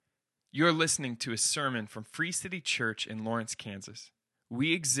You're listening to a sermon from Free City Church in Lawrence, Kansas.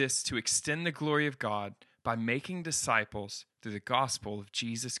 We exist to extend the glory of God by making disciples through the gospel of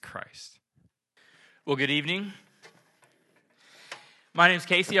Jesus Christ. Well, good evening. My name's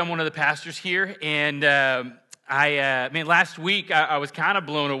Casey. I'm one of the pastors here, and last week I was kind of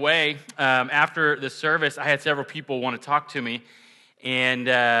blown away. After the service, I had several people want to talk to me, and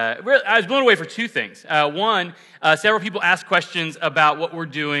I was blown away for two things. One, several people asked questions about what we're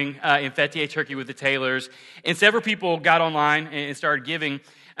doing in Fethiye, Turkey with the Taylors, and several people got online and started giving.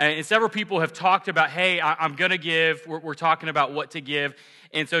 And several people have talked about, hey, I'm going to give. We're talking about what to give.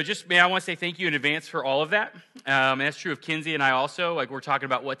 And so I want to say thank you in advance for all of that. And that's true of Kinsey and I also. We're talking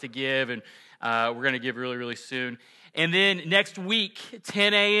about what to give, and we're going to give really, really soon. And then next week,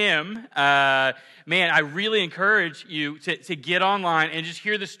 10 a.m., I really encourage you to get online and just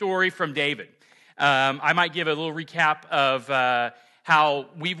hear the story from David. I might give a little recap of how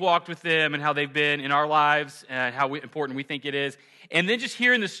we've walked with them and how they've been in our lives and how important we think it is. And then just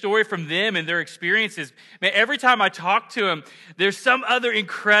hearing the story from them and their experiences. Man, every time I talk to them, there's some other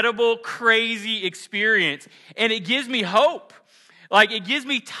incredible, crazy experience. And it gives me hope. It gives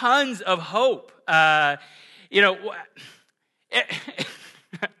me tons of hope. There's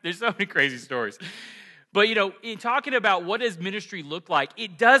so many crazy stories. But, in talking about what does ministry look like,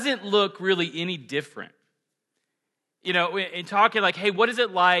 it doesn't look really any different. In talking hey, what is it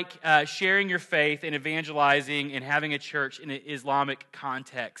like sharing your faith and evangelizing and having a church in an Islamic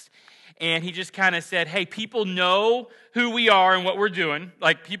context? And he just kind of said, hey, people know who we are and what we're doing.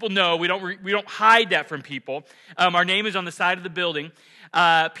 People know. We don't hide that from people. Our name is on the side of the building.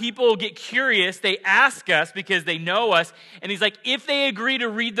 People get curious. They ask us because they know us. And he's like, if they agree to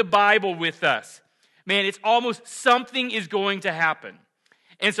read the Bible with us, man, it's almost something is going to happen.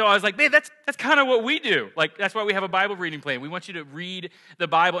 And so I was like, man, that's kind of what we do. That's why we have a Bible reading plan. We want you to read the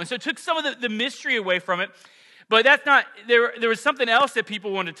Bible. And so it took some of the mystery away from it. But that's not, there was something else that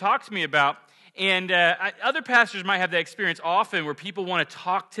people wanted to talk to me about. And other pastors might have that experience often where people want to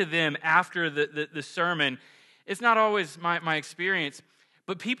talk to them after the sermon. It's not always my experience.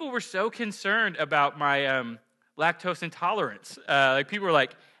 But people were so concerned about my lactose intolerance. People were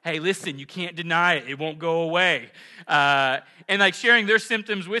like, hey, listen, you can't deny it. It won't go away. And sharing their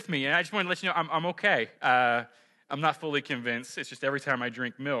symptoms with me. And I just wanted to let you know I'm okay. I'm not fully convinced. It's just every time I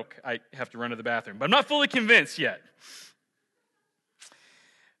drink milk, I have to run to the bathroom. But I'm not fully convinced yet.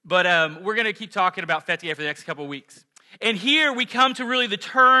 But we're going to keep talking about Fethiye for the next couple of weeks. And here we come to really the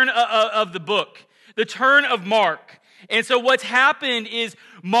turn of the book, the turn of Mark. And so what's happened is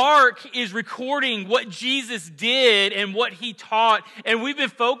Mark is recording what Jesus did and what he taught. And we've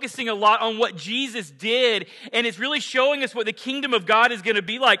been focusing a lot on what Jesus did. And it's really showing us what the kingdom of God is going to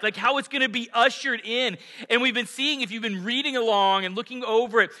be like how it's going to be ushered in. And we've been seeing, if you've been reading along and looking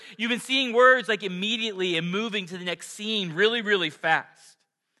over it, you've been seeing words like immediately and moving to the next scene really, really fast.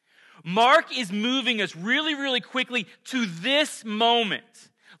 Mark is moving us really, really quickly to this moment.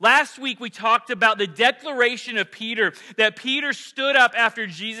 Last week, we talked about the declaration of Peter, that Peter stood up after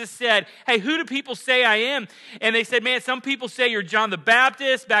Jesus said, hey, who do people say I am? And they said, man, some people say you're John the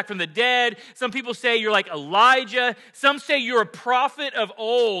Baptist, back from the dead. Some people say you're like Elijah. Some say you're a prophet of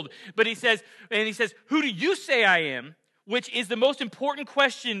old. But he says, who do you say I am? Which is the most important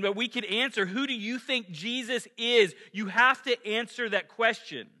question that we could answer. Who do you think Jesus is? You have to answer that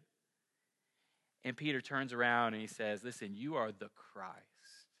question. And Peter turns around and he says, listen, you are the Christ.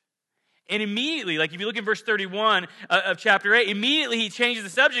 And immediately, if you look in verse 31 of chapter 8, immediately he changes the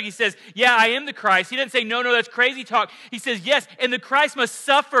subject. He says, yeah, I am the Christ. He doesn't say, no, that's crazy talk. He says, yes, and the Christ must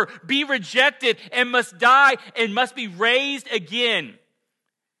suffer, be rejected, and must die, and must be raised again.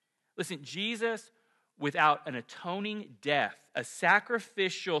 Listen, Jesus, without an atoning death, a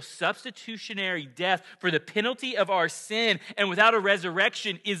sacrificial, substitutionary death for the penalty of our sin, and without a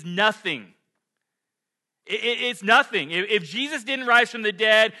resurrection is nothing. It's nothing. If Jesus didn't rise from the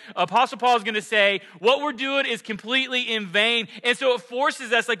dead, Apostle Paul is going to say, what we're doing is completely in vain. And so it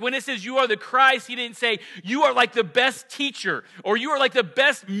forces us, when it says you are the Christ, he didn't say you are the best teacher, or you are the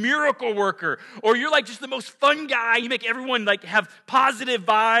best miracle worker, or you're just the most fun guy. You make everyone have positive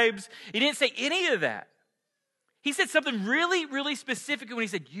vibes. He didn't say any of that. He said something really, really specific when he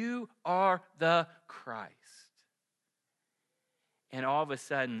said, you are the Christ. And all of a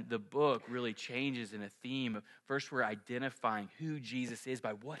sudden, the book really changes in a theme of first we're identifying who Jesus is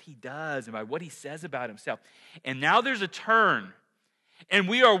by what he does and by what he says about himself. And now there's a turn, and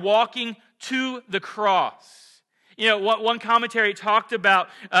we are walking to the cross. You know, one commentary talked about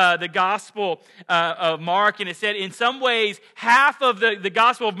the Gospel of Mark, and it said, in some ways, half of the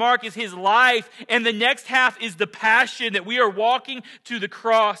Gospel of Mark is his life, and the next half is the passion that we are walking to the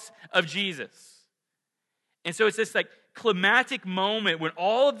cross of Jesus. And so it's this like climatic moment when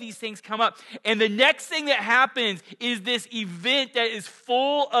all of these things come up, and the next thing that happens is this event that is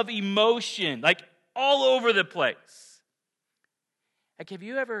full of emotion, like all over the place. Like, have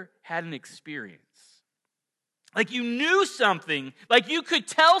you ever had an experience? Like you knew something, like you could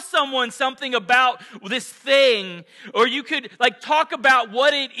tell someone something about this thing, or you could like talk about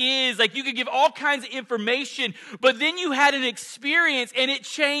what it is, like you could give all kinds of information, but then you had an experience and it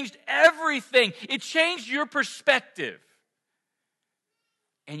changed everything. It changed your perspective.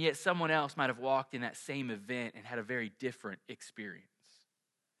 And yet someone else might have walked in that same event and had a very different experience.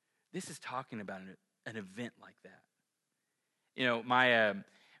 This is talking about an event like that. You know,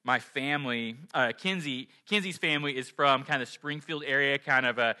 my family, Kenzie's family is from kind of Springfield area, kind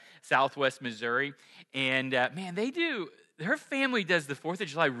of southwest Missouri. And man, her family does the 4th of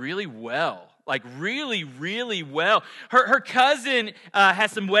July really well. Like really, really well. Her cousin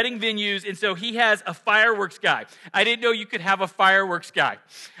has some wedding venues, and so he has a fireworks guy. I didn't know you could have a fireworks guy.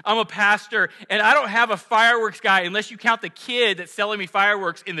 I'm a pastor, and I don't have a fireworks guy unless you count the kid that's selling me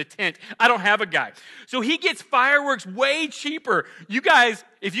fireworks in the tent. I don't have a guy. So he gets fireworks way cheaper. You guys,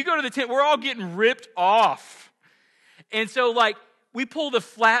 if you go to the tent, we're all getting ripped off. And so like we pull the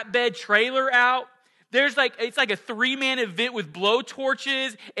flatbed trailer out. It's like a 3-man event with blow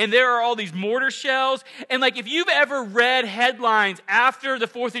torches, and there are all these mortar shells. And like if you've ever read headlines after the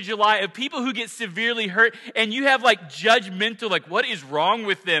 4th of July of people who get severely hurt, and you have like judgmental, like what is wrong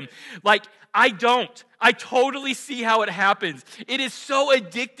with them? Like I don't. I totally see how it happens. It is so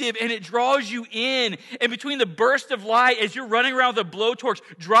addictive and it draws you in. And between the burst of light as you're running around with a blowtorch,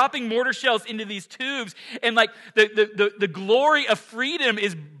 dropping mortar shells into these tubes, and like the glory of freedom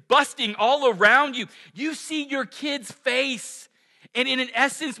is busting all around you. You see your kid's face. And in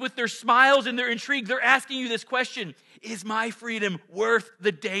essence, with their smiles and their intrigue, they're asking you this question: is my freedom worth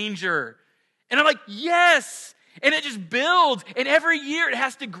the danger? And I'm like, yes. And it just builds, and every year it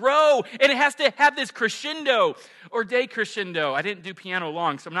has to grow, and it has to have this crescendo or decrescendo. I didn't do piano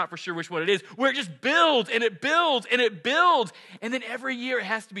long, so I'm not for sure which one it is, where it just builds, and it builds, and it builds, and then every year it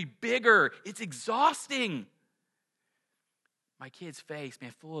has to be bigger. It's exhausting. My kid's face,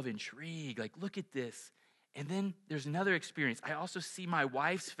 man, full of intrigue, like, look at this. And then there's another experience. I also see my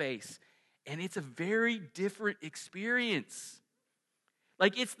wife's face, and it's a very different experience.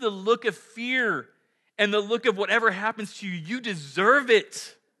 Like, it's the look of fear and the look of whatever happens to you, you deserve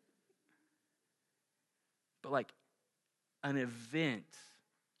it. But like an event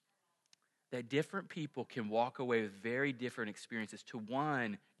that different people can walk away with very different experiences. To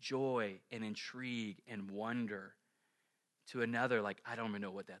one, joy and intrigue and wonder. To another, like, I don't even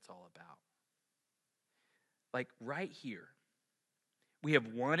know what that's all about. Like right here, we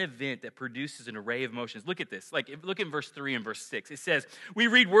have one event that produces an array of emotions. Look at this. Like, look at verse 3 and verse 6. It says, we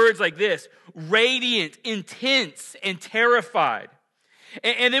read words like this: radiant, intense, and terrified.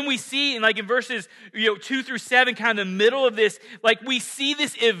 And then we see, like in verses 2 through 7, kind of the middle of this, like we see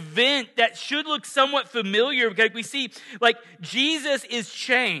this event that should look somewhat familiar, because we see, like, Jesus is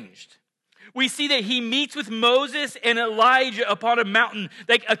changed. We see that he meets with Moses and Elijah upon a mountain.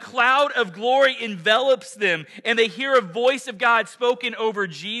 Like a cloud of glory envelops them, and they hear a voice of God spoken over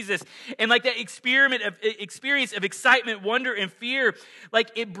Jesus. And like that experience of excitement, wonder, and fear, like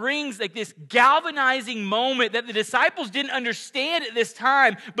it brings like this galvanizing moment that the disciples didn't understand at this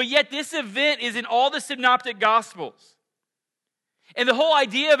time, but yet this event is in all the synoptic gospels. And the whole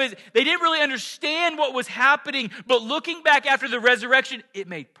idea of it is they didn't really understand what was happening, but looking back after the resurrection, it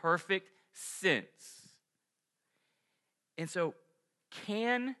made perfect sense. And so,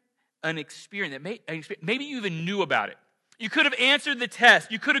 can an experience that maybe you even knew about it. You could have answered the test.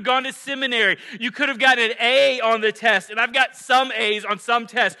 You could have gone to seminary. You could have gotten an A on the test. And I've got some A's on some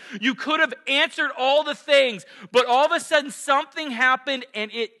tests. You could have answered all the things, but all of a sudden something happened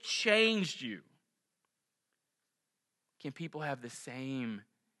and it changed you. Can people have the same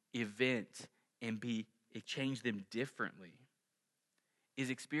event and it changed them differently? Is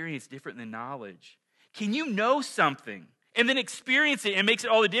experience different than knowledge? Can you know something and then experience it and makes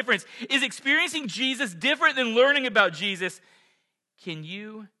it all the difference? Is experiencing Jesus different than learning about Jesus? Can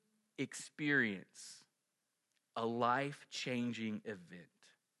you experience a life-changing event?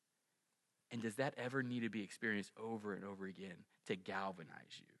 And does that ever need to be experienced over and over again to galvanize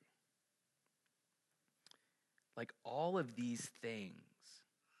you? Like all of these things,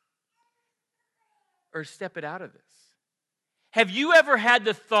 or step it out of this. Have you ever had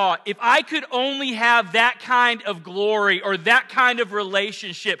the thought, if I could only have that kind of glory or that kind of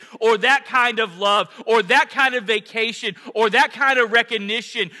relationship or that kind of love or that kind of vacation or that kind of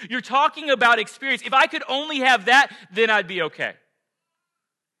recognition? You're talking about experience. If I could only have that, then I'd be okay.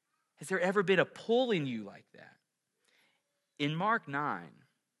 Has there ever been a pull in you like that? In Mark 9,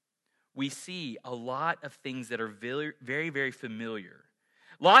 we see a lot of things that are very, very, very familiar.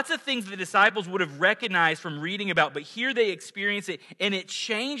 Lots of things the disciples would have recognized from reading about, but here they experience it, and it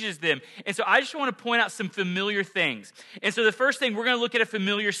changes them. And so I just want to point out some familiar things. And so the first thing, we're going to look at a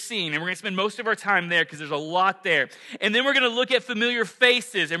familiar scene, and we're going to spend most of our time there because there's a lot there. And then we're going to look at familiar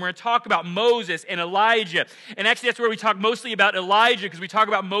faces, and we're going to talk about Moses and Elijah. And actually, that's where we talk mostly about Elijah, because we talk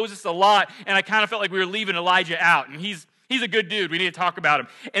about Moses a lot, and I kind of felt like we were leaving Elijah out. And he's a good dude. We need to talk about him.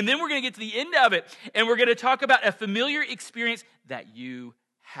 And then we're going to get to the end of it, and we're going to talk about a familiar experience that you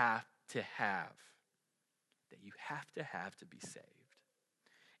have to have. That you have to be saved.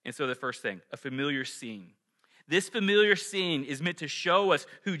 And so the first thing, a familiar scene. This familiar scene is meant to show us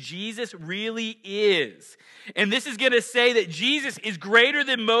who Jesus really is. And this is going to say that Jesus is greater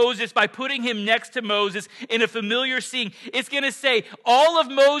than Moses by putting him next to Moses in a familiar scene. It's going to say all of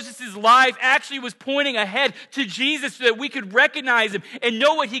Moses' life actually was pointing ahead to Jesus so that we could recognize him and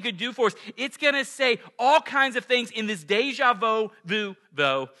know what he could do for us. It's going to say all kinds of things in this deja vu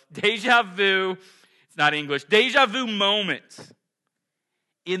moment.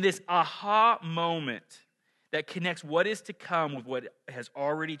 In this aha moment that connects what is to come with what has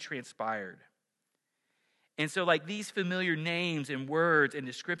already transpired. And so like these familiar names and words and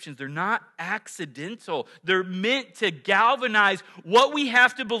descriptions, they're not accidental. They're meant to galvanize what we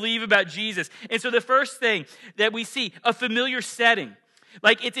have to believe about Jesus. And so the first thing that we see, a familiar setting.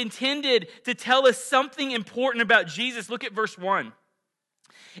 Like it's intended to tell us something important about Jesus. Look at verse 1.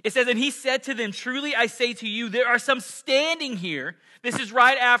 It says, and he said to them, truly I say to you, there are some standing here. This is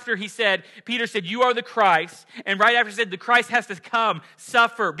right after Peter said, you are the Christ. And right after he said, the Christ has to come,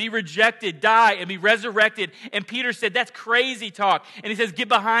 suffer, be rejected, die, and be resurrected. And Peter said, that's crazy talk. And he says, get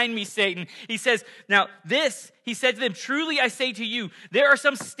behind me, Satan. He says, now this, he said to them, truly I say to you, there are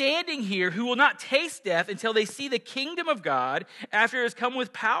some standing here who will not taste death until they see the kingdom of God after it has come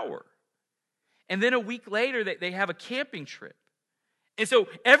with power. And then a week later, they have a camping trip. And so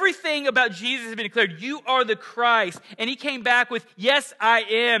everything about Jesus has been declared, you are the Christ. And he came back with, yes, I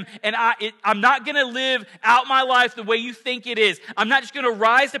am. And I'm not going to live out my life the way you think it is. I'm not just going to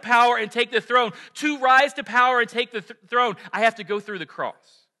rise to power and take the throne. To rise to power and take the throne, I have to go through the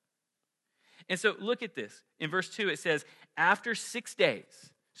cross. And so look at this. In verse 2, it says, after 6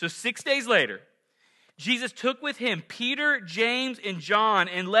 days, so 6 days later, Jesus took with him Peter, James, and John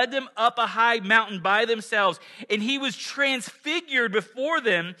and led them up a high mountain by themselves. And he was transfigured before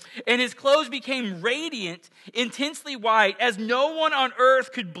them, and his clothes became radiant, intensely white, as no one on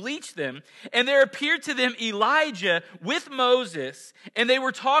earth could bleach them. And there appeared to them Elijah with Moses, and they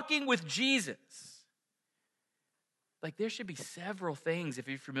were talking with Jesus. Like there should be several things, if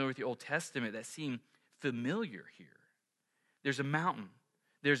you're familiar with the Old Testament, that seem familiar here. There's a mountain.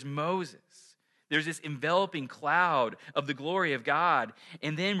 There's Moses. There's this enveloping cloud of the glory of God.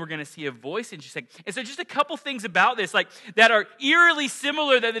 And then we're going to see a voice in just a second. And so just a couple things about this, like that are eerily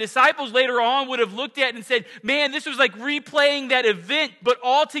similar that the disciples later on would have looked at and said, man, this was like replaying that event, but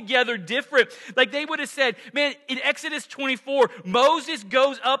altogether different. Like they would have said, man, in Exodus 24, Moses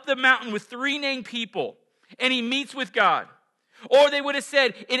goes up the mountain with 3 named people and he meets with God. Or they would have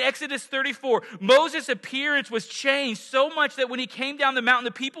said in Exodus 34, Moses' appearance was changed so much that when he came down the mountain,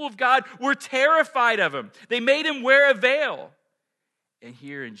 the people of God were terrified of him. They made him wear a veil. And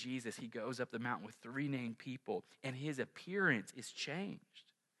here in Jesus, he goes up the mountain with 3 named people, and his appearance is changed.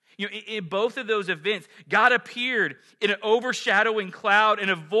 You know, in both of those events, God appeared in an overshadowing cloud, and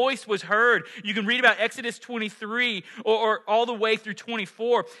a voice was heard. You can read about Exodus 23 or all the way through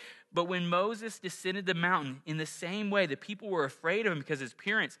 24. But when Moses descended the mountain, in the same way, the people were afraid of him because of his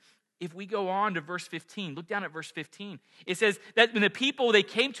appearance. If we go on to verse 15, look down at verse 15. It says that when the people, they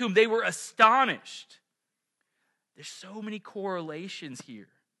came to him, they were astonished. There's so many correlations here.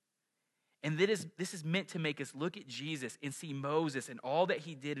 And this is meant to make us look at Jesus and see Moses and all that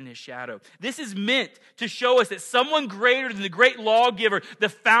he did in his shadow. This is meant to show us that someone greater than the great lawgiver, the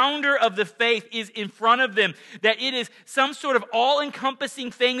founder of the faith, is in front of them. That it is some sort of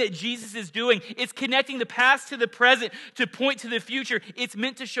all-encompassing thing that Jesus is doing. It's connecting the past to the present to point to the future. It's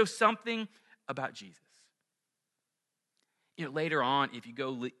meant to show something about Jesus. You know, later on, if you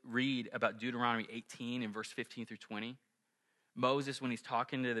go read about Deuteronomy 18 in verse 15 through 20, Moses, when he's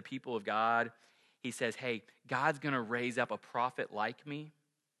talking to the people of God, he says, hey, God's going to raise up a prophet like me.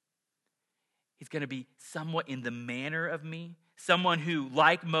 He's going to be somewhat in the manner of me. someone who,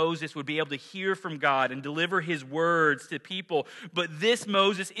 like Moses, would be able to hear from God and deliver his words to people. But this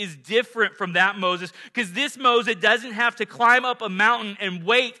Moses is different from that Moses, because this Moses doesn't have to climb up a mountain and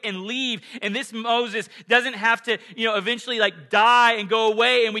wait and leave. And this Moses doesn't have to, eventually die and go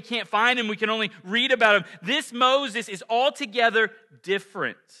away and we can't find him. We can only read about him. This Moses is altogether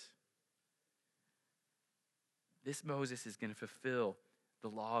different. This Moses is going to fulfill the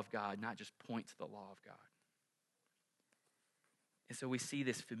law of God, not just point to the law of God. And so we see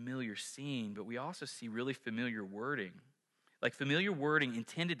this familiar scene, but we also see really familiar wording. Like familiar wording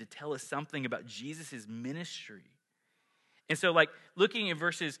intended to tell us something about Jesus' ministry. And so looking at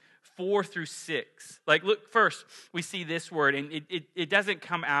verses 4 through 6, look, first we see this word, and it doesn't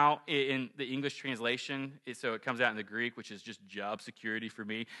come out in the English translation, so it comes out in the Greek, which is just job security for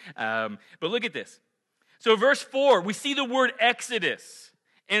me. But look at this. So verse 4, we see the word Exodus.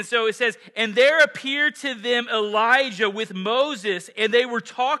 And so it says, and there appeared to them Elijah with Moses, and they were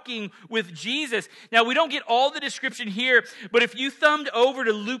talking with Jesus. Now, we don't get all the description here, but if you thumbed over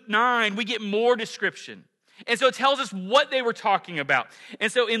to Luke 9, we get more description. And so it tells us what they were talking about.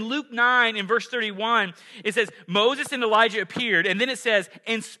 And so in Luke 9, in verse 31, it says, Moses and Elijah appeared, and then it says,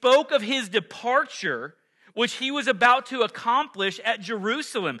 and spoke of his departure, which he was about to accomplish at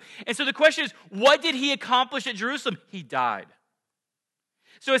Jerusalem. And so the question is, what did he accomplish at Jerusalem? He died.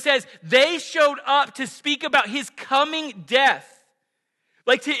 So it says, they showed up to speak about his coming death.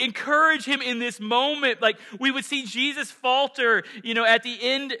 To encourage him in this moment. We would see Jesus falter, at the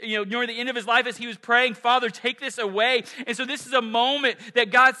end, during the end of his life as he was praying, Father, take this away. And so this is a moment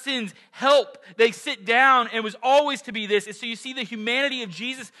that God sends help. They sit down, and it was always to be this. And so you see the humanity of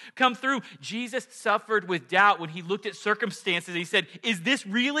Jesus come through. Jesus suffered with doubt when he looked at circumstances. He said, is this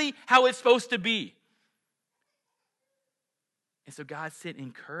really how it's supposed to be? And so God sent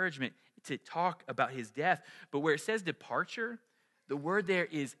encouragement to talk about his death. But where it says departure, the word there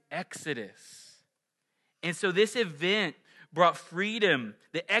is exodus. And so this event brought freedom.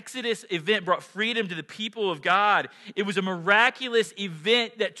 The Exodus event brought freedom to the people of God. It was a miraculous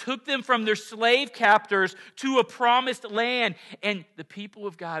event that took them from their slave captors to a promised land. And the people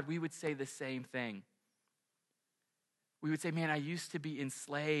of God, we would say the same thing. We would say, man, I used to be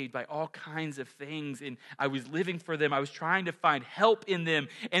enslaved by all kinds of things, and I was living for them. I was trying to find help in them,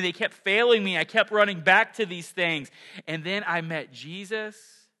 and they kept failing me. I kept running back to these things. And then I met Jesus,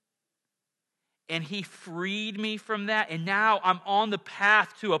 and he freed me from that. And now I'm on the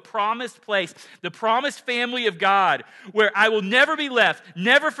path to a promised place, the promised family of God, where I will never be left,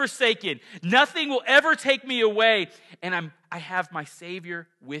 never forsaken. Nothing will ever take me away. And I have my Savior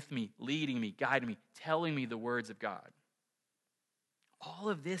with me, leading me, guiding me, telling me the words of God. All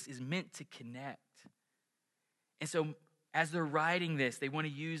of this is meant to connect. And so as they're writing this, they want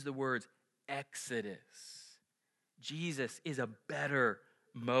to use the words Exodus. Jesus is a better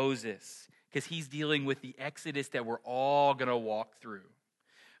Moses because he's dealing with the Exodus that we're all going to walk through.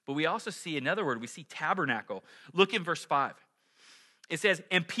 But we also see another word. We see tabernacle. Look in verse 5. It says,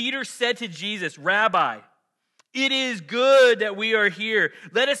 and Peter said to Jesus, Rabbi, it is good that we are here.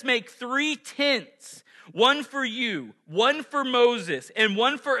 Let us make 3 tents. One for you, one for Moses, and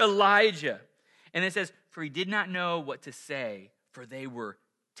one for Elijah. And it says, for he did not know what to say, for they were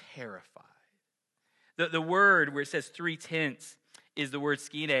terrified. The word where it says 3 tents is the word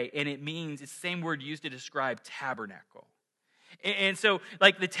skine, and it means, it's the same word used to describe tabernacle. And so,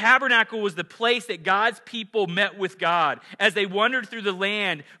 the tabernacle was the place that God's people met with God as they wandered through the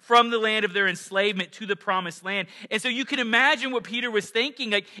land, from the land of their enslavement to the promised land. And so you can imagine what Peter was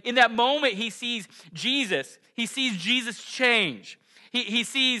thinking. In that moment, he sees Jesus. He sees Jesus change. He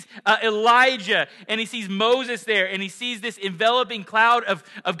sees Elijah, and he sees Moses there, and he sees this enveloping cloud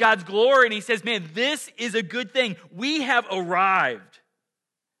of God's glory, and he says, man, this is a good thing. We have arrived.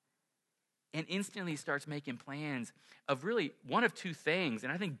 And instantly he starts making plans of really one of 2 things.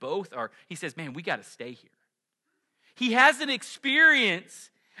 And I think both are, he says, man, we got to stay here. He has an experience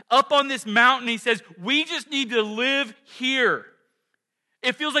up on this mountain. He says, we just need to live here.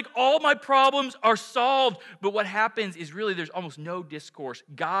 It feels like all my problems are solved. But what happens is really there's almost no discourse.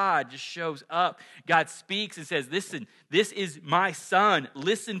 God just shows up. God speaks and says, listen, this is my son.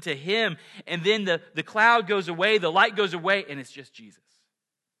 Listen to him. And then the cloud goes away, the light goes away, and it's just Jesus.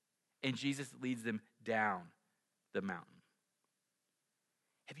 And Jesus leads them down the mountain.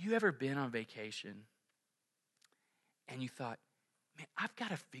 Have you ever been on vacation and you thought, man, I've got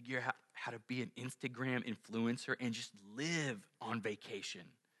to figure out how to be an Instagram influencer and just live on vacation?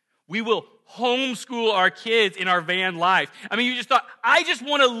 We will homeschool our kids in our van life. I mean, you just thought, I just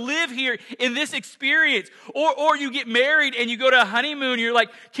want to live here in this experience. Or you get married and you go to a honeymoon. You're like,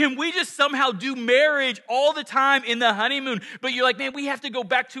 can we just somehow do marriage all the time in the honeymoon? But you're like, man, we have to go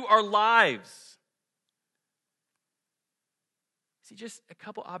back to our lives. See, just a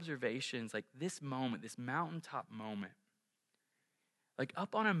couple observations, like this moment, this mountaintop moment. Like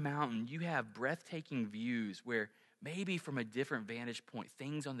up on a mountain, you have breathtaking views where maybe from a different vantage point,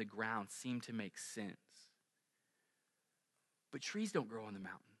 things on the ground seem to make sense. But trees don't grow on the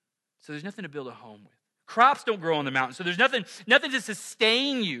mountain, so there's nothing to build a home with. Crops don't grow on the mountain, so there's nothing to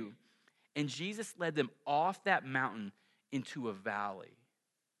sustain you. And Jesus led them off that mountain into a valley.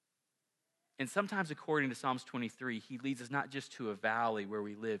 And sometimes, according to Psalms 23, he leads us not just to a valley where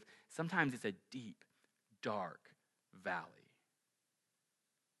we live. Sometimes it's a deep, dark valley.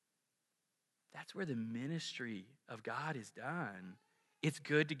 That's where the ministry of God is done. It's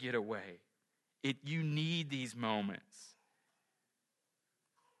good to get away. You need these moments.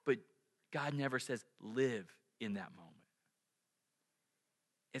 But God never says live in that moment.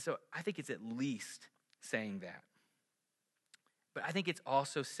 And so I think it's at least saying that. But I think it's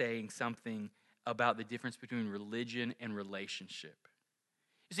also saying something about the difference between religion and relationship.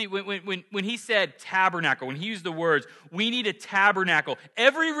 You see, when he said tabernacle, when he used the words, we need a tabernacle.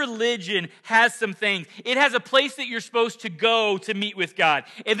 Every religion has some things. It has a place that you're supposed to go to meet with God.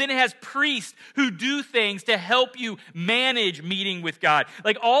 And then it has priests who do things to help you manage meeting with God.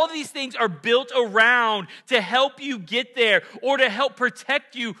 Like all of these things are built around to help you get there or to help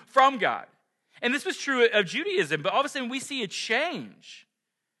protect you from God. And this was true of Judaism, but all of a sudden we see a change.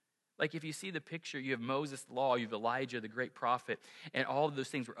 Like if you see the picture, you have Moses' law, you have Elijah, the great prophet, and all of those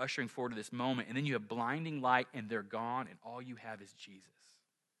things were ushering forward to this moment. And then you have blinding light, and they're gone, and all you have is Jesus.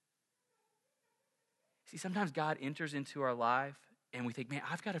 See, sometimes God enters into our life, and we think, man,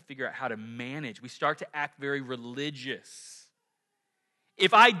 I've got to figure out how to manage. We start to act very religious.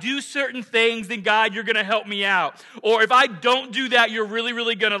 If I do certain things, then God, you're going to help me out. Or if I don't do that, you're really,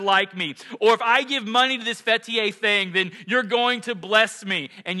 really going to like me. Or if I give money to this Fetier thing, then you're going to bless me.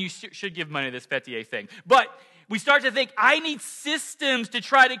 And you should give money to this Fetier thing. But we start to think, I need systems to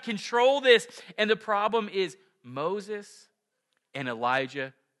try to control this. And the problem is Moses and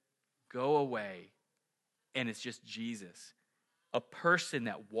Elijah go away, and it's just Jesus, a person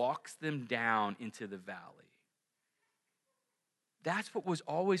that walks them down into the valley. That's what was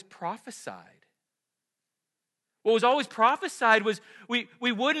always prophesied. What was always prophesied was we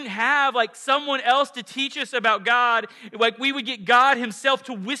wouldn't have like someone else to teach us about God. Like we would get God himself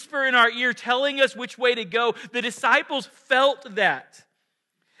to whisper in our ear telling us which way to go. The disciples felt that.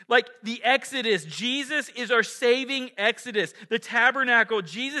 Like the Exodus, Jesus is our saving Exodus. The tabernacle,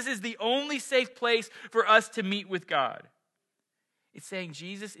 Jesus is the only safe place for us to meet with God. It's saying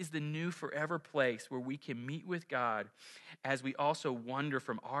Jesus is the new forever place where we can meet with God as we also wander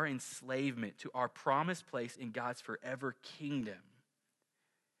from our enslavement to our promised place in God's forever kingdom.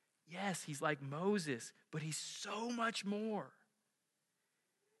 Yes, he's like Moses, but he's so much more.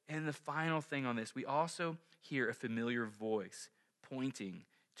 And the final thing on this, we also hear a familiar voice pointing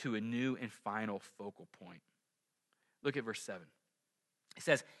to a new and final focal point. Look at verse 7. It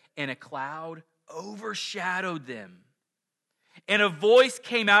says, and a cloud overshadowed them. And a voice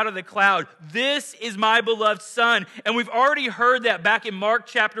came out of the cloud, this is my beloved son. And we've already heard that back in Mark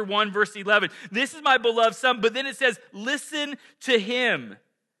chapter 1, verse 11. This is my beloved son. But then it says, listen to him.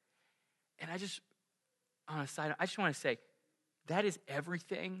 And on a side note, I just want to say, that is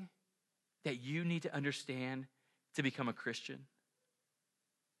everything that you need to understand to become a Christian.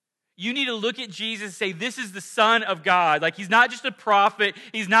 You need to look at Jesus and say, this is the Son of God. Like he's not just a prophet.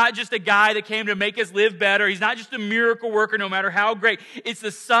 He's not just a guy that came to make us live better. He's not just a miracle worker, no matter how great. It's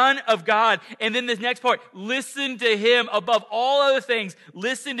the Son of God. And then this next part, listen to him above all other things.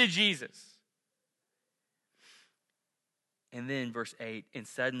 Listen to Jesus. And then verse 8, and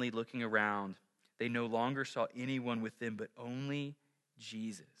suddenly looking around, they no longer saw anyone with them, but only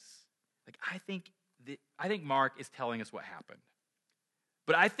Jesus. Like I think Mark is telling us what happened.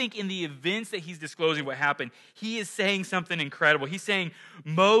 But I think in the events that he's disclosing what happened, he is saying something incredible. He's saying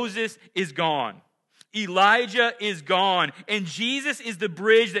Moses is gone. Elijah is gone. And Jesus is the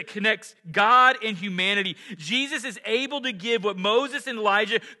bridge that connects God and humanity. Jesus is able to give what Moses and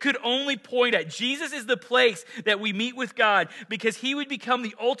Elijah could only point at. Jesus is the place that we meet with God because he would become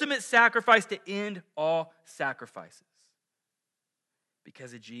the ultimate sacrifice to end all sacrifices.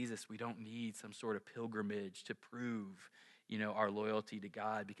 Because of Jesus, we don't need some sort of pilgrimage to prove our loyalty to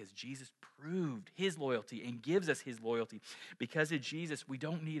God, because Jesus proved his loyalty and gives us his loyalty. Because of Jesus, we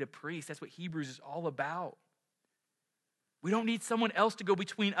don't need a priest. That's what Hebrews is all about. We don't need someone else to go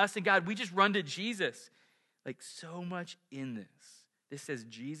between us and God. We just run to Jesus. Like so much in this. This says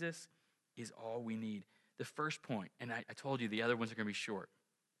Jesus is all we need. The first point, and I told you the other ones are going to be short.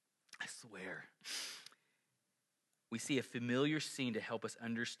 I swear. We see a familiar scene to help us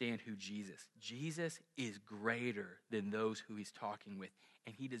understand who Jesus is greater than those who he's talking with,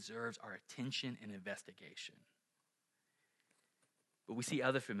 and he deserves our attention and investigation. But we see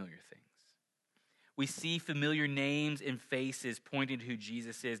other familiar things. We see familiar names and faces pointing to who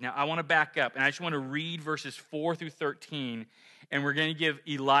Jesus is. Now, I want to back up, and I just want to read verses 4 through 13, and we're going to give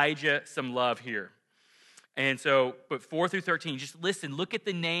Elijah some love here. And so, but 4 through 13, just listen, look at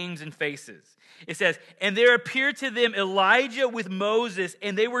the names and faces. It says, and there appeared to them Elijah with Moses,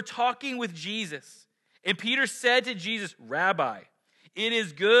 and they were talking with Jesus. And Peter said to Jesus, Rabbi, it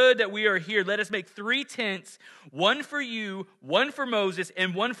is good that we are here. Let us make 3 tents, one for you, one for Moses,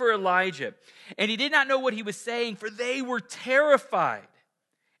 and one for Elijah. And he did not know what he was saying, for they were terrified.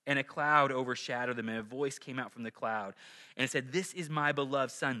 And a cloud overshadowed them, and a voice came out from the cloud. And it said, this is my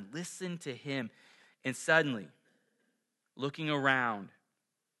beloved son, listen to him. And suddenly, looking around,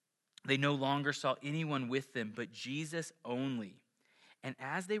 they no longer saw anyone with them, but Jesus only. And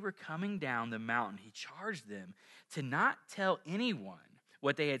as they were coming down the mountain, he charged them to not tell anyone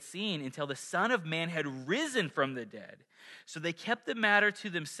what they had seen until the Son of Man had risen from the dead. So they kept the matter to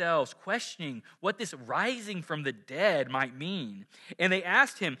themselves, questioning what this rising from the dead might mean. And they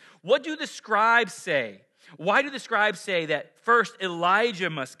asked him, what do the scribes say? Why do the scribes say that first Elijah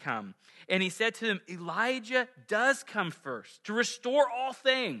must come? And he said to them, Elijah does come first to restore all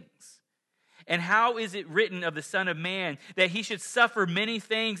things. And how is it written of the Son of Man that he should suffer many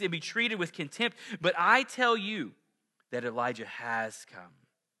things and be treated with contempt? But I tell you that Elijah has come.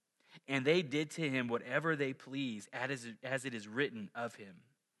 And they did to him whatever they pleased, as it is written of him.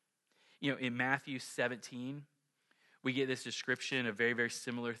 You know, in Matthew 17, we get this description, a very, very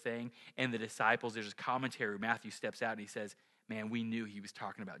similar thing. And the disciples, there's a commentary where Matthew steps out and he says, man, we knew he was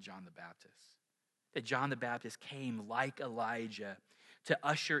talking about John the Baptist. That John the Baptist came like Elijah to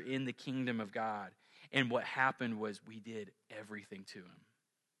usher in the kingdom of God. And what happened was we did everything to him.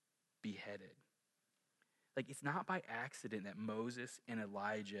 Beheaded. Like, it's not by accident that Moses and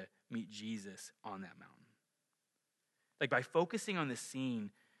Elijah meet Jesus on that mountain. Like, by focusing on this scene,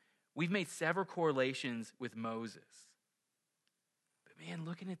 we've made several correlations with Moses. But man,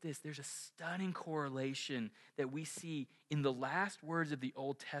 looking at this, there's a stunning correlation that we see in the last words of the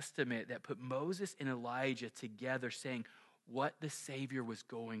Old Testament that put Moses and Elijah together, saying what the Savior was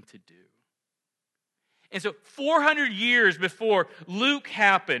going to do. And so 400 years before Luke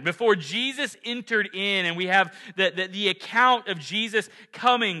happened, before Jesus entered in, and we have the account of Jesus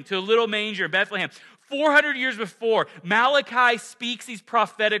coming to a little manger in Bethlehem, 400 years before, Malachi speaks these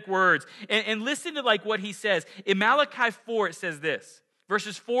prophetic words. And listen to like what he says. In Malachi 4, it says this,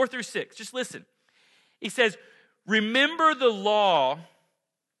 verses 4 through 6. Just listen. He says, remember the law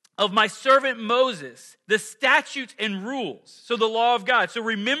of my servant Moses, the statutes and rules. So the law of God. So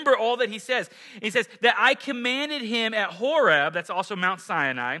remember all that he says. He says that I commanded him at Horeb, that's also Mount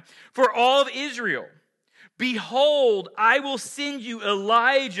Sinai, for all of Israel. Behold, I will send you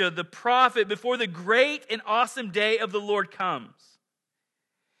Elijah the prophet before the great and awesome day of the Lord comes.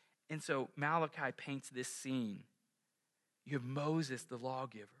 And so Malachi paints this scene. You have Moses, the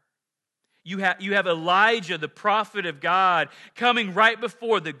lawgiver. You have Elijah, the prophet of God, coming right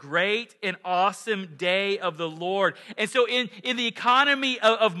before the great and awesome day of the Lord. And so in the economy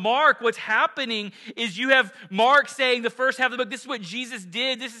of Mark, what's happening is you have Mark saying the first half of the book, this is what Jesus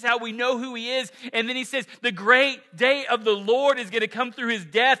did. This is how we know who he is. And then he says, the great day of the Lord is going to come through his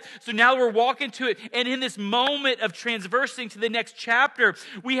death. So now we're walking to it. And in this moment of transversing to the next chapter,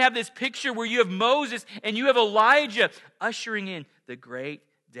 we have this picture where you have Moses and you have Elijah ushering in the great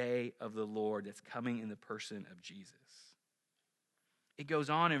day of the Lord that's coming in the person of Jesus. It goes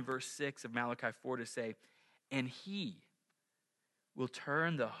on in verse 6 of Malachi 4 to say, and he will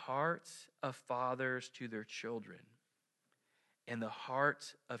turn the hearts of fathers to their children and the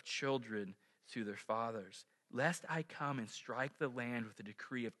hearts of children to their fathers, lest I come and strike the land with a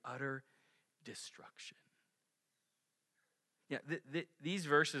decree of utter destruction. Yeah, these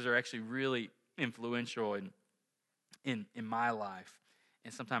verses are actually really influential in my life.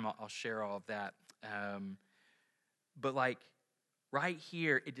 And sometime I'll share all of that. But like right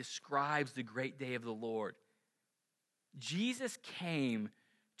here, it describes the great day of the Lord. Jesus came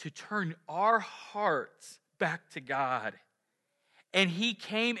to turn our hearts back to God. And he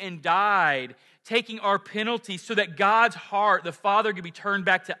came and died, taking our penalty so that God's heart, the Father, could be turned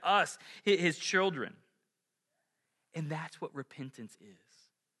back to us, his children. And that's what repentance is.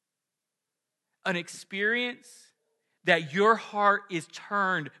 An experience that your heart is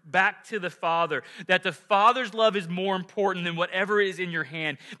turned back to the Father, that the Father's love is more important than whatever is in your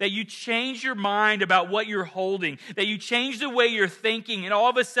hand, that you change your mind about what you're holding, that you change the way you're thinking, and all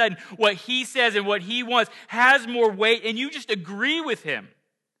of a sudden what He says and what He wants has more weight, and you just agree with Him.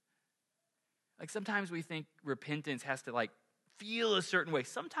 Like sometimes we think repentance has to feel a certain way.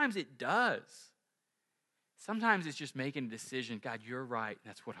 Sometimes it does. Sometimes it's just making a decision, God, you're right, and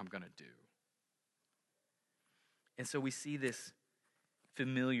that's what I'm going to do. And so we see this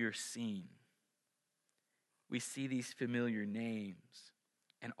familiar scene. We see these familiar names.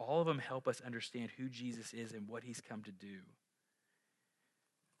 And all of them help us understand who Jesus is and what He's come to do.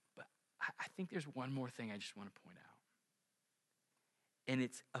 But I think there's one more thing I just want to point out. And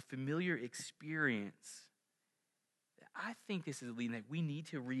it's a familiar experience. I think this is a lead that we need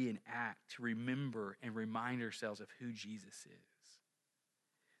to reenact, to remember and remind ourselves of who Jesus is.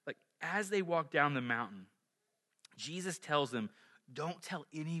 Like as they walk down the mountain, Jesus tells them, don't tell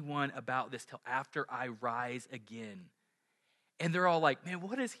anyone about this till after I rise again. And they're all like, man,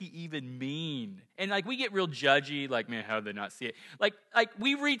 what does he even mean? And we get real judgy, man, how did they not see it? Like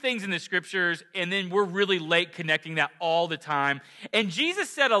we read things in the scriptures and then we're really late connecting that all the time. And Jesus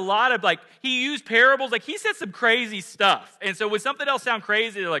said a lot of he used parables, he said some crazy stuff. And so when something else sound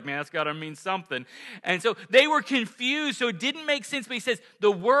crazy, they're like, man, that's gotta mean something. And so they were confused, so it didn't make sense, but he says,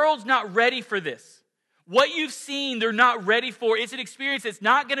 the world's not ready for this. What you've seen, they're not ready for. It's an experience that's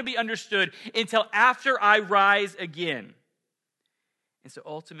not gonna be understood until after I rise again. And so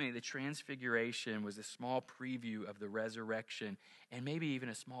ultimately, the transfiguration was a small preview of the resurrection and maybe even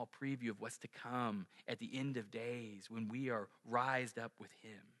a small preview of what's to come at the end of days when we are rised up with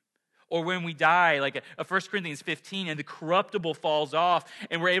Him. Or when we die, like 1 Corinthians 15, and the corruptible falls off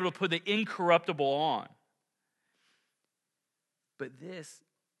and we're able to put the incorruptible on. But this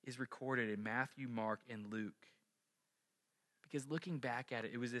is recorded in Matthew, Mark, and Luke. Because looking back at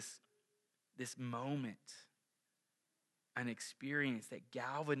it, it was this moment, an experience that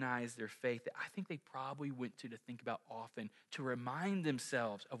galvanized their faith that I think they probably went to think about often to remind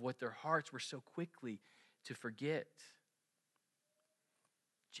themselves of what their hearts were so quickly to forget.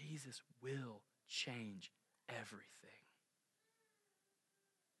 Jesus will change everything.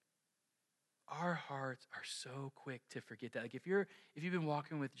 Our hearts are so quick to forget that. If you've been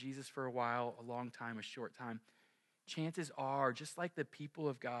walking with Jesus for a while, a long time, a short time, chances are, just like the people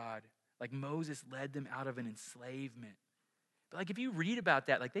of God, like Moses led them out of an enslavement. But if you read about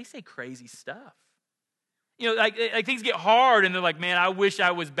that, they say crazy stuff. Things get hard and they're like, man, I wish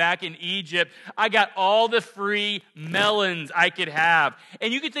I was back in Egypt. I got all the free melons I could have.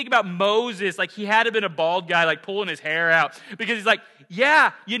 And you can think about Moses, he had to have been a bald guy, pulling his hair out. Because he's like,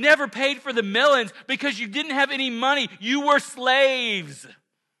 yeah, you never paid for the melons because you didn't have any money. You were slaves.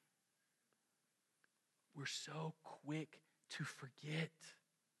 We're so quick to forget.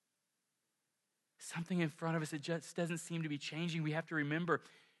 Something in front of us that just doesn't seem to be changing. We have to remember,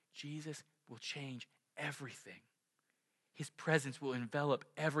 Jesus will change everything. His presence will envelop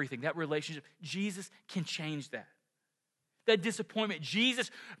everything. That relationship, Jesus can change that. That disappointment,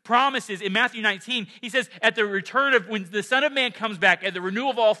 Jesus promises in Matthew 19, he says, at the return of, when the Son of Man comes back, at the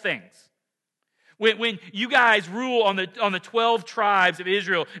renewal of all things, when you guys rule on the 12 tribes of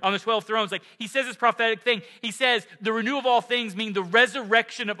Israel, on the 12 thrones, he says this prophetic thing. He says the renewal of all things mean the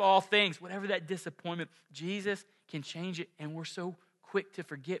resurrection of all things. Whatever that disappointment, Jesus can change it. And we're so quick to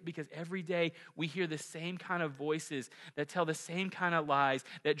forget because every day we hear the same kind of voices that tell the same kind of lies,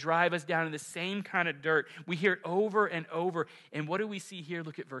 that drive us down in the same kind of dirt. We hear it over and over. And what do we see here?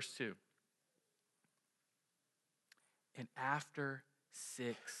 Look at verse 2. And after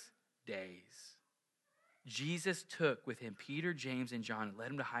 6 days, Jesus took with him Peter, James, and John and led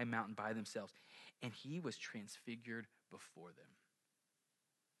them to a high mountain by themselves, and he was transfigured before them.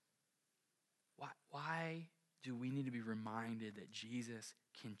 Why do we need to be reminded that Jesus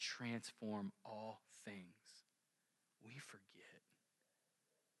can transform all things? We forget.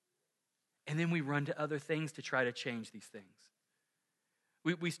 And then we run to other things to try to change these things.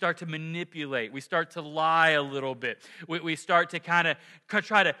 We start to manipulate. We start to lie a little bit. We start to kind of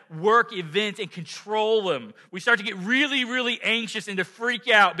try to work events and control them. We start to get really, really anxious and to freak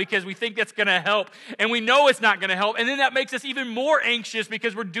out because we think that's going to help. And we know it's not going to help. And then that makes us even more anxious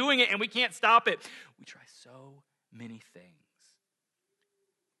because we're doing it and we can't stop it. We try so many things.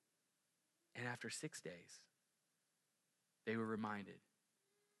 And after 6 days, they were reminded,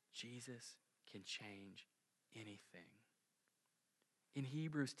 Jesus can change anything. In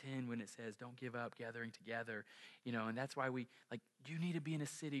Hebrews 10, when it says, don't give up gathering together, and that's why you need to be in a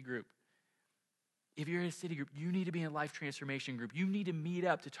city group. If you're in a city group, you need to be in a life transformation group. You need to meet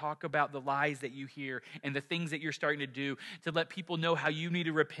up to talk about the lies that you hear and the things that you're starting to do, to let people know how you need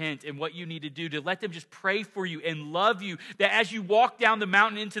to repent and what you need to do, to let them just pray for you and love you, that as you walk down the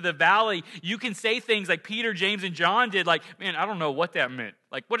mountain into the valley, you can say things like Peter, James, and John did, like, man, I don't know what that meant.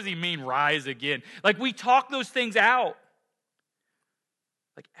 Like, what does he mean, rise again? Like, we talk those things out.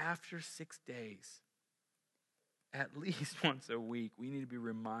 Like, after 6 days, at least once a week, we need to be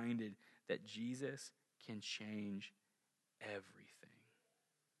reminded that Jesus can change everything.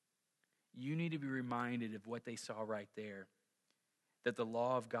 You need to be reminded of what they saw right there, that the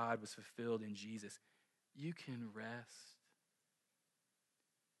law of God was fulfilled in Jesus. You can rest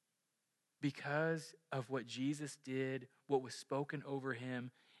because of what Jesus did, what was spoken over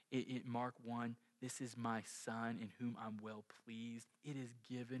him in Mark 1. This is my Son in whom I'm well pleased. It is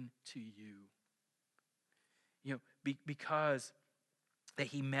given to you. You know, because that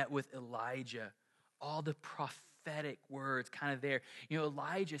he met with Elijah, all the prophetic words kind of there. You know,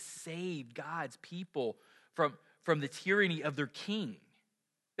 Elijah saved God's people from the tyranny of their king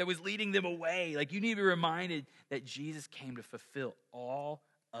that was leading them away. Like, you need to be reminded that Jesus came to fulfill all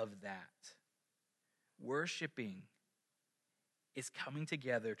of that. Worshiping is coming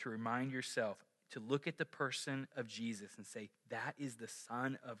together to remind yourself to look at the person of Jesus and say, that is the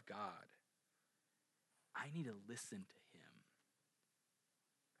Son of God. I need to listen to him.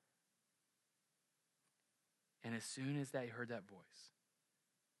 And as soon as they heard that voice,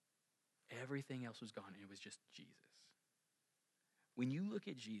 everything else was gone, and it was just Jesus. When you look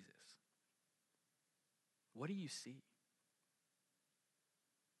at Jesus, what do you see?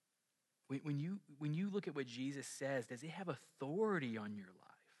 When you look at what Jesus says, does it have authority on your life?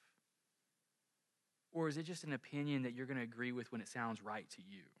 Or is it just an opinion that you're going to agree with when it sounds right to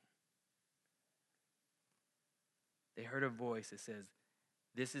you? They heard a voice that says,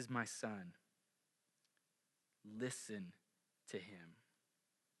 this is my Son. Listen to him.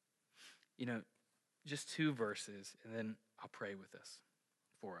 You know, just 2 verses, and then I'll pray with us,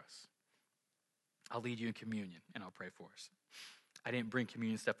 for us. I'll lead you in communion, and I'll pray for us. I didn't bring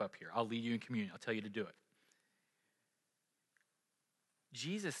communion stuff up here. I'll lead you in communion. I'll tell you to do it.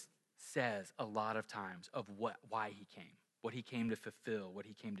 Jesus says a lot of times of why he came, what he came to fulfill, what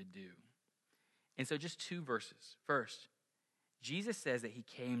he came to do. And so just 2 verses. First, Jesus says that he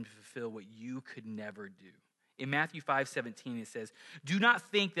came to fulfill what you could never do. In Matthew 5:17, it says, do not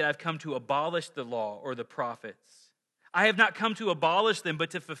think that I've come to abolish the law or the prophets. I have not come to abolish them, but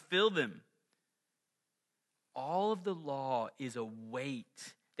to fulfill them. All of the law is a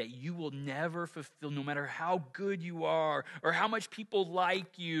weight that you will never fulfill, no matter how good you are, or how much people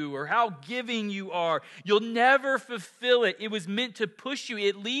like you, or how giving you are. You'll never fulfill it. It was meant to push you.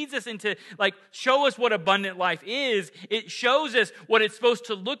 It leads us into, show us what abundant life is. It shows us what it's supposed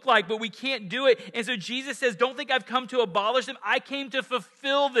to look like, but we can't do it. And so Jesus says, don't think I've come to abolish them. I came to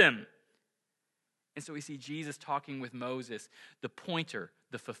fulfill them. And so we see Jesus talking with Moses, the pointer,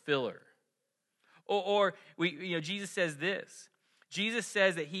 the fulfiller. Jesus says this. Jesus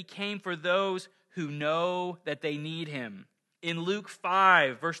says that he came for those who know that they need him. In Luke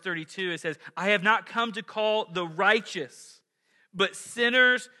 5, verse 32, it says, I have not come to call the righteous, but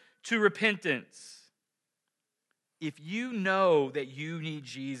sinners to repentance. If you know that you need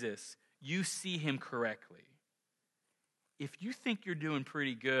Jesus, you see him correctly. If you think you're doing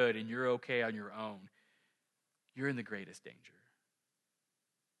pretty good and you're okay on your own, you're in the greatest danger.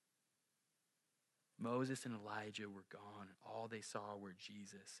 Moses and Elijah were gone. All they saw were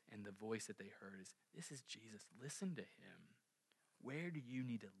Jesus. And the voice that they heard is, this is Jesus. Listen to him. Where do you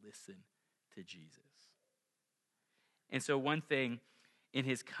need to listen to Jesus? And so one thing in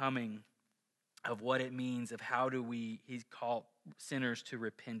his coming of what it means, of how do he's called sinners to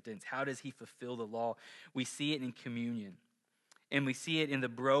repentance. How does he fulfill the law? We see it in communion. And we see it in the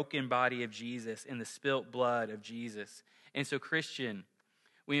broken body of Jesus, in the spilt blood of Jesus. And so Christian,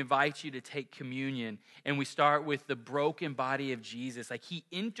 we invite you to take communion, and we start with the broken body of Jesus. Like, he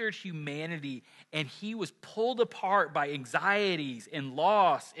entered humanity, and he was pulled apart by anxieties and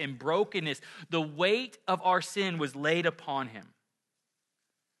loss and brokenness. The weight of our sin was laid upon him.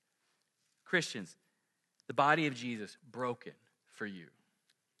 Christians, the body of Jesus broken for you.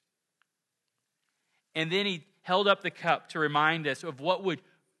 And then he held up the cup to remind us of what would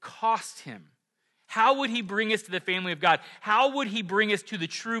cost him. How would he bring us to the family of God? How would he bring us to the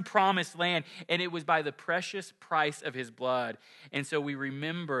true promised land? And it was by the precious price of his blood. And so we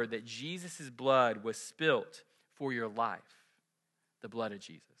remember that Jesus' blood was spilt for your life, the blood of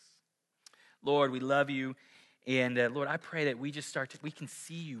Jesus. Lord, we love you. And Lord, I pray that we can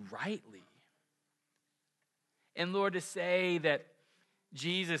see you rightly. And Lord, to say that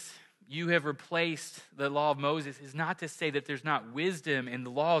Jesus, you have replaced the law of Moses is not to say that there's not wisdom and the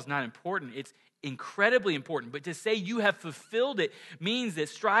law is not important. It's incredibly important. But to say you have fulfilled it means that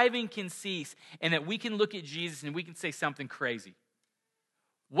striving can cease and that we can look at Jesus and we can say something crazy.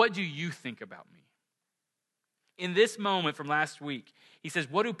 What do you think about me? In this moment from last week, he says,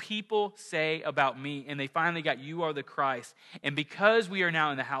 what do people say about me? And they finally got, you are the Christ. And because we are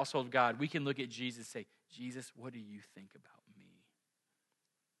now in the household of God, we can look at Jesus and say, Jesus, what do you think about me?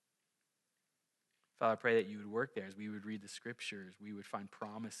 Father, I pray that you would work there as we would read the scriptures. We would find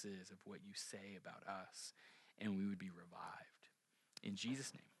promises of what you say about us, and we would be revived. In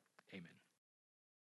Jesus' name, amen.